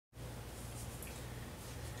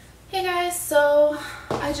Hey guys, so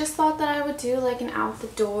I just thought that I would do like an out the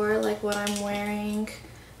door, like what I'm wearing,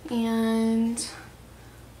 and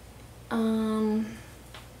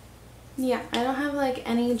yeah, I don't have like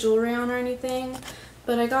any jewelry on or anything,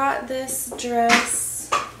 but I got this dress.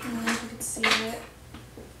 I don't know if you can see it.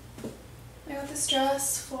 I got this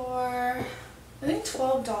dress for I think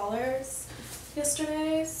 $12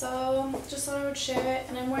 yesterday, so just thought I would share it.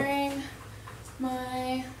 And I'm wearing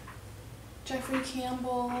my Jeffrey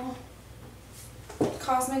Campbell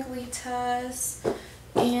Cosmic LITAs,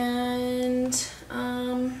 and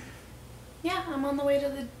yeah, I'm on the way to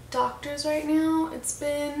the doctor's right now. It's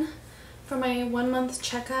been for my 1-month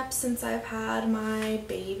checkup since I've had my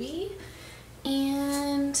baby,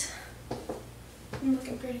 and I'm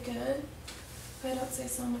looking pretty good, if I don't say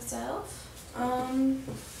so myself.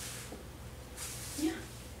 Yeah,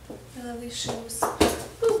 I love these shoes.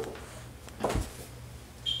 Ooh.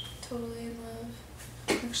 Totally in love.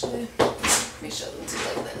 Actually, let me show them to you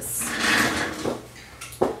like this.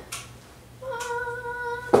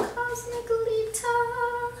 Cosmic LITA.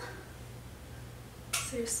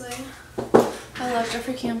 Seriously, I love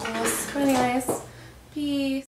Jeffrey Campbell's. But anyways, peace.